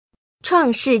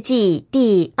创世纪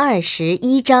第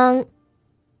21章。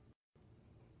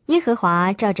耶和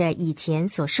华照着以前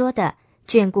所说的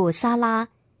眷顾撒拉，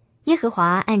耶和华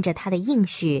按着他的应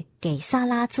许给撒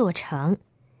拉做成。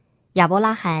亚伯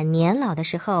拉罕年老的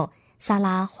时候，撒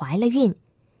拉怀了孕，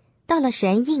到了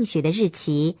神应许的日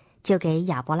期，就给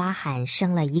亚伯拉罕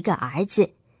生了一个儿子。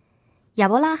亚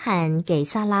伯拉罕给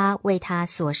撒拉为他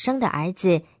所生的儿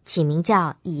子起名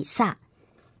叫以撒。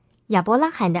亚伯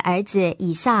拉罕的儿子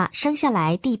以撒生下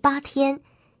来第8天，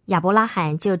亚伯拉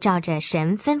罕就照着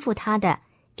神吩咐他的，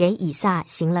给以撒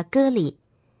行了割礼。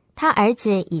他儿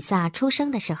子以撒出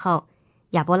生的时候，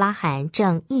亚伯拉罕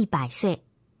正100岁。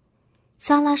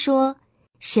撒拉说：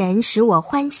神使我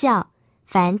欢笑，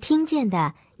凡听见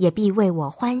的也必为我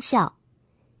欢笑。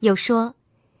又说：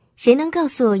谁能告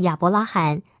诉亚伯拉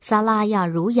罕撒拉要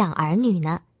乳养儿女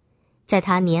呢？在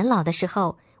他年老的时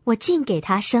候，我竟给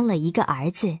他生了一个儿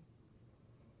子。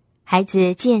孩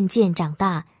子渐渐长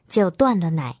大，就断了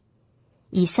奶。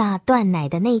以撒断奶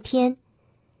的那天，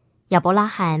亚伯拉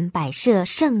罕摆设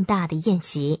盛大的宴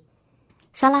席。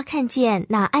撒拉看见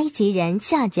那埃及人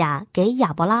夏甲给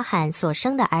亚伯拉罕所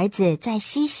生的儿子在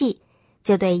嬉戏，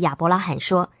就对亚伯拉罕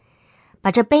说：把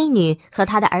这卑女和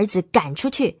他的儿子赶出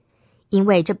去，因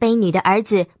为这卑女的儿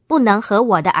子不能和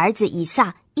我的儿子以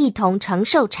撒一同承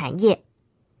受产业。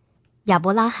亚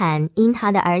伯拉罕因他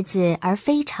的儿子而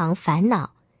非常烦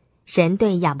恼。神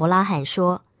对亚伯拉罕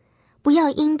说：不要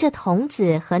因这童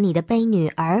子和你的卑女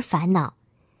而烦恼，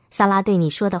撒拉对你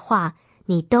说的话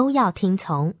你都要听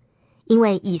从，因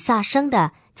为以撒生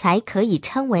的才可以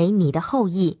称为你的后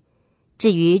裔。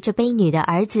至于这卑女的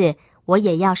儿子，我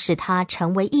也要使他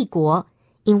成为一国，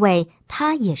因为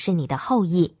他也是你的后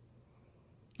裔。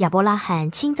亚伯拉罕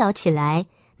清早起来，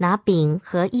拿饼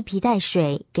和一皮带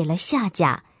水给了夏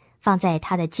甲，放在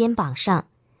他的肩膀上，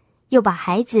又把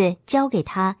孩子交给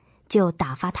他，就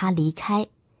打发他离开。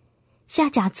夏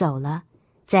甲走了，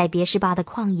在别是巴的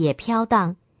旷野飘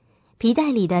荡，皮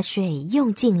带里的水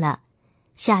用尽了，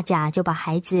夏甲就把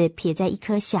孩子撇在一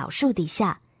棵小树底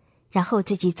下，然后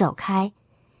自己走开，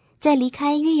在离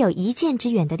开约有1箭之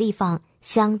远的地方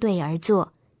相对而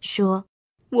坐，说：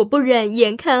我不忍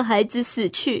眼看孩子死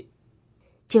去，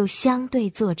就相对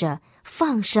坐着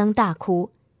放声大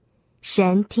哭。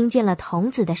神听见了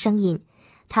童子的声音，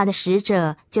他的使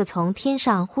者就从天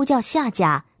上呼叫夏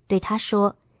甲，对他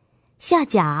说：夏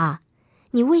甲啊，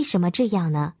你为什么这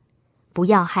样呢？不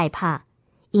要害怕，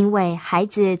因为孩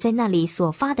子在那里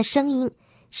所发的声音，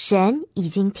神已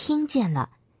经听见了。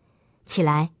起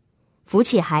来，扶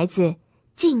起孩子，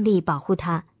尽力保护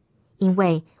他，因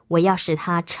为我要使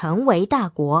他成为大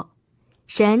国。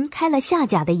神开了夏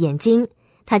甲的眼睛，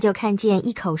他就看见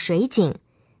一口水井，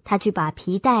他去把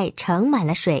皮带盛满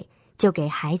了水，就给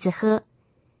孩子喝。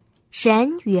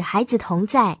神与孩子同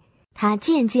在，他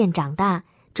渐渐长大，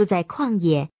住在旷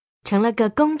野，成了个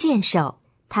弓箭手。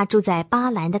他住在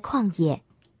巴兰的旷野，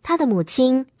他的母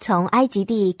亲从埃及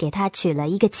地给他娶了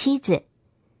一个妻子。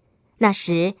那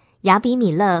时亚比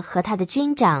米勒和他的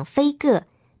军长非各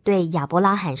对亚伯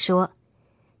拉罕说：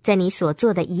在你所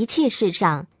做的一切事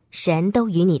上，神都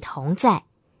与你同在。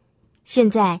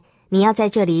现在你要在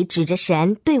这里指着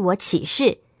神对我起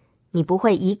誓，你不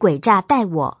会以诡诈待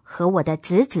我和我的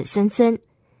子子孙孙。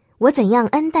我怎样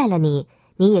恩待了你，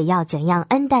你也要怎样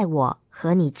恩待我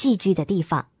和你寄居的地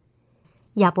方。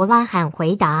亚伯拉罕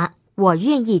回答：我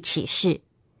愿意起誓。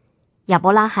亚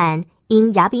伯拉罕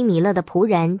因亚比米勒的仆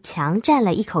人强占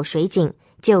了一口水井，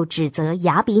就指责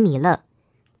亚比米勒。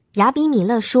亚比米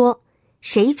勒说：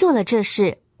谁做了这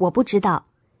事，我不知道，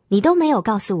你都没有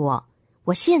告诉我，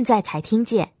我现在才听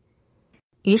见。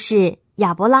于是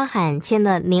亚伯拉罕牵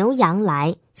了牛羊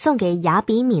来，送给亚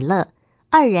比米勒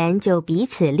，2人就彼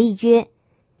此立约。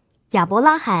亚伯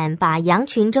拉罕把羊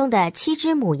群中的7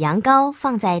只母羊羔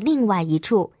放在另外一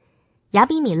处。亚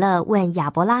比米勒问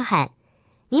亚伯拉罕：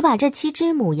你把这7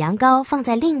只母羊羔放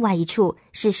在另外一处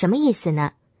是什么意思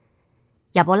呢？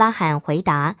亚伯拉罕回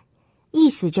答：意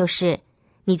思就是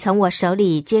你从我手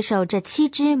里接受这7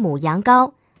只母羊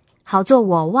羔，好做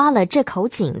我挖了这口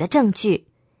井的证据。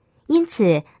因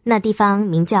此那地方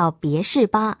名叫别是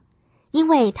巴，因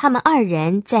为他们2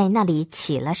人在那里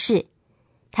起了誓。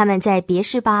他们在别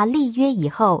是巴立约以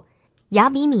后，亚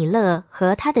比米勒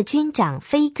和他的军长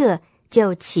非各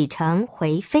就启程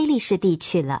回非利士地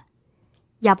去了。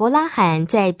亚伯拉罕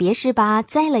在别是巴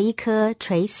栽了一棵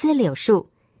垂丝柳树，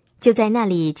就在那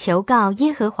里求告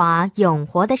耶和华永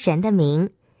活的神的名。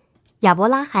亚伯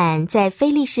拉罕在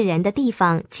非利士人的地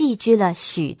方寄居了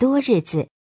许多日子。